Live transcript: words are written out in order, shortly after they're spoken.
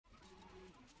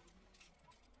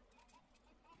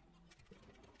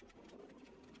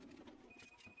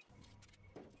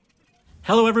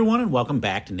Hello everyone and welcome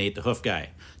back to Nate the Hoof Guy.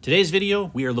 Today's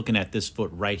video we are looking at this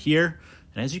foot right here,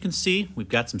 and as you can see we've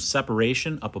got some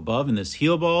separation up above in this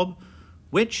heel bulb,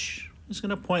 which is going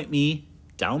to point me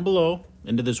down below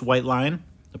into this white line.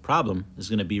 The problem is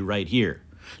going to be right here.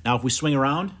 Now if we swing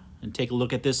around and take a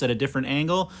look at this at a different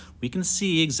angle, we can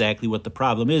see exactly what the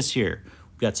problem is here.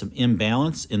 We've got some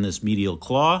imbalance in this medial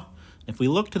claw. If we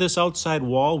look to this outside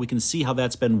wall, we can see how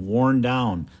that's been worn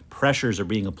down. Pressures are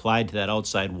being applied to that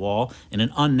outside wall in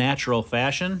an unnatural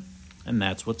fashion, and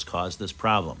that's what's caused this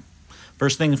problem.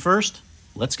 First thing first,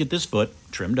 let's get this foot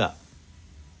trimmed up.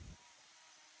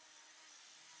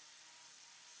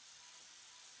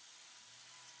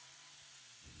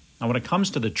 Now when it comes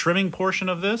to the trimming portion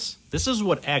of this is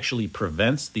what actually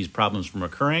prevents these problems from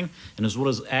occurring and is what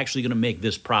is actually going to make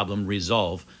this problem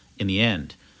resolve in the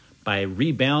end. By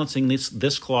rebalancing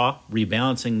this claw,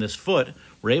 rebalancing this foot,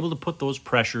 we're able to put those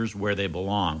pressures where they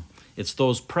belong. It's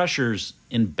those pressures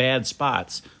in bad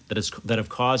spots that have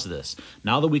caused this.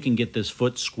 Now that we can get this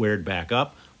foot squared back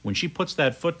up, when she puts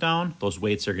that foot down, those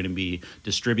weights are going to be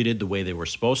distributed the way they were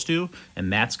supposed to,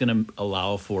 and that's going to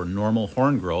allow for normal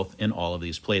horn growth in all of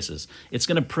these places. It's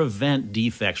going to prevent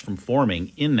defects from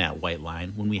forming in that white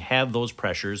line when we have those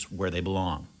pressures where they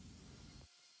belong.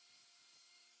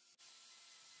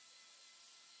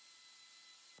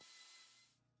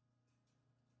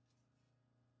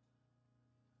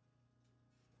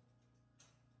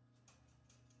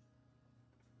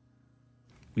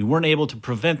 We weren't able to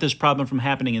prevent this problem from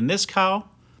happening in this cow,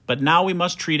 but now we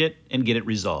must treat it and get it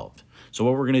resolved. So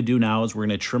what we're going to do now is we're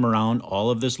going to trim around all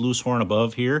of this loose horn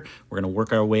above here. We're going to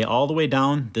work our way all the way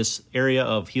down. This area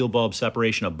of heel bulb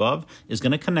separation above is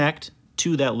going to connect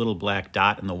to that little black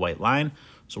dot in the white line.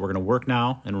 So we're going to work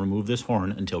now and remove this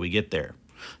horn until we get there.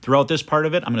 Throughout this part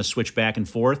of it, I'm going to switch back and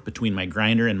forth between my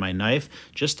grinder and my knife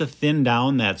just to thin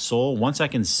down that sole. Once I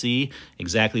can see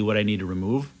exactly what I need to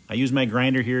remove, I use my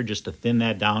grinder here just to thin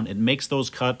that down. It makes those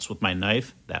cuts with my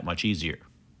knife that much easier.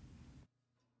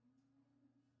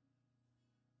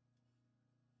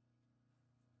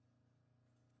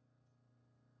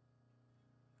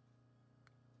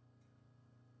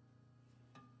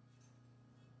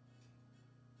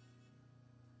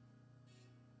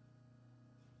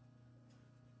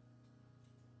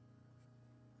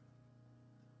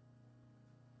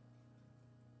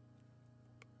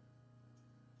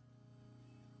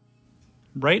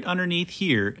 Right underneath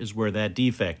here is where that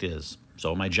defect is.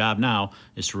 So my job now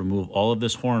is to remove all of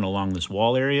this horn along this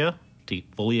wall area to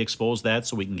fully expose that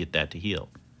so we can get that to heal.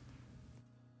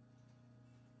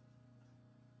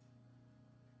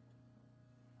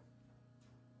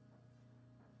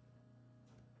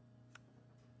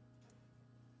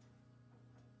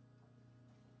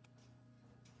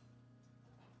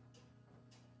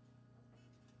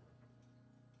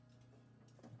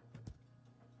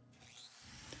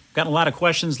 Gotten a lot of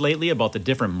questions lately about the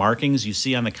different markings you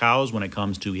see on the cows when it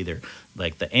comes to either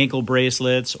like the ankle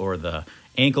bracelets or the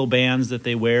ankle bands that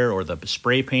they wear or the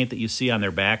spray paint that you see on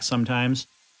their back sometimes.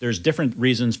 There's different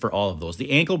reasons for all of those.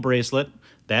 The ankle bracelet,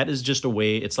 that is just a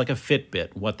way, it's like a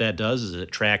Fitbit. What that does is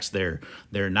it tracks their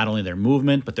not only their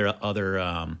movement, but their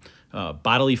other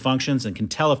bodily functions and can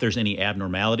tell if there's any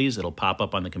abnormalities. It'll pop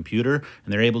up on the computer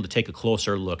and they're able to take a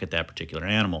closer look at that particular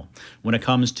animal. When it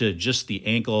comes to just the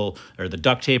ankle or the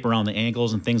duct tape around the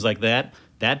ankles and things like that,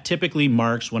 that typically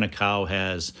marks when a cow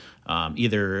has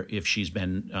either if she's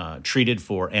been treated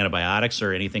for antibiotics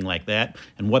or anything like that.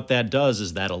 And what that does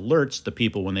is that alerts the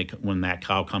people when that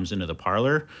cow comes into the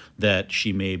parlor that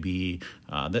she may be,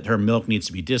 that her milk needs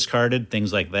to be discarded,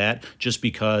 things like that, just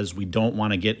because we don't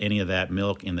want to get any of that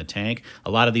milk in the tank.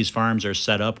 A lot of these farms are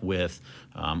set up with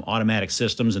automatic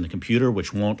systems in the computer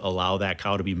which won't allow that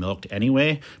cow to be milked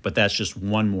anyway, but that's just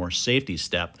one more safety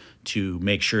step to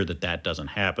make sure that that doesn't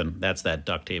happen. That's that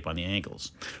duct tape on the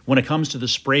ankles. When it comes to the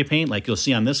spray paint, like you'll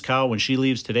see on this cow when she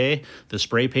leaves today, the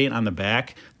spray paint on the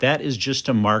back, that is just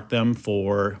to mark them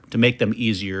to make them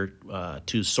easier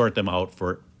to sort them out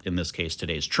for, in this case,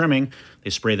 today's trimming. They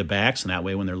spray the backs, and that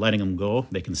way when they're letting them go,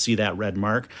 they can see that red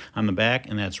mark on the back,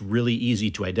 and that's really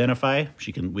easy to identify.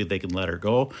 They can let her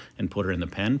go and put her in the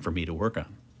pen for me to work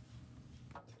on.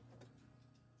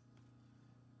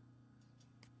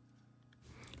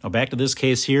 Now back to this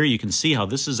case here, you can see how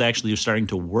this is actually starting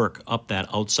to work up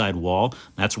that outside wall.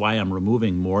 That's why I'm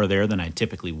removing more there than I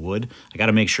typically would. I got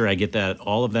to make sure I get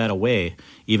all of that away,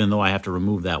 even though I have to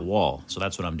remove that wall. So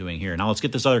that's what I'm doing here. Now let's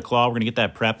get this other claw. We're going to get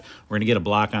that prepped. We're going to get a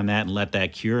block on that and let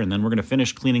that cure. And then we're going to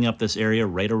finish cleaning up this area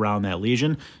right around that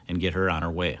lesion and get her on her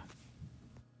way.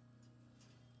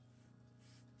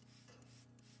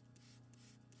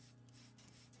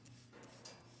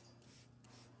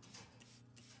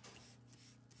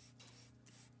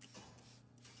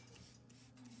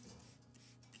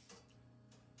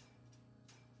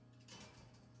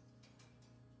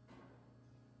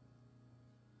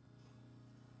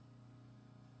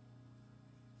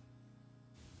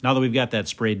 Now that we've got that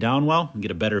sprayed down well, we can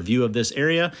get a better view of this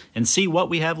area and see what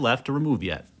we have left to remove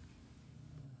yet.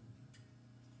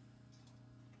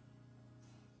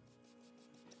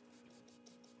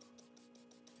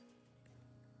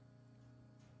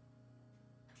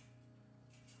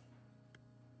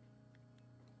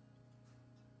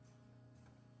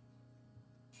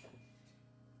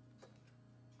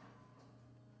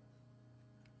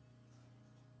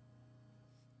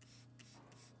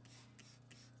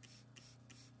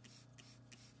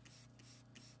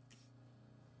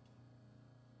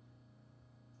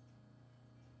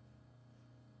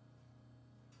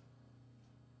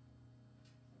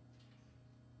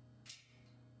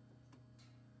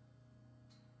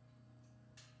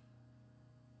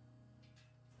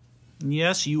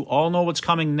 Yes, you all know what's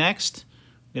coming next.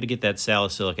 We've got to get that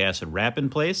salicylic acid wrap in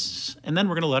place, and then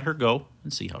we're going to let her go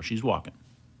and see how she's walking.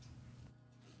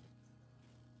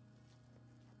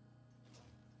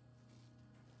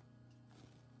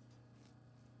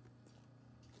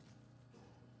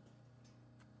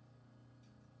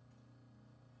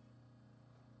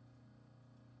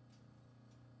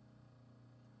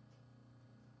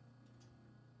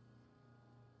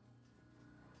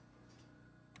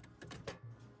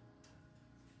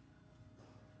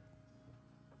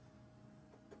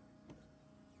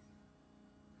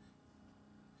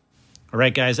 All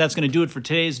right, guys, that's going to do it for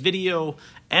today's video.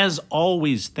 As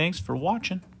always, thanks for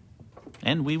watching,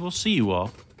 and we will see you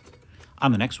all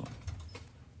on the next one.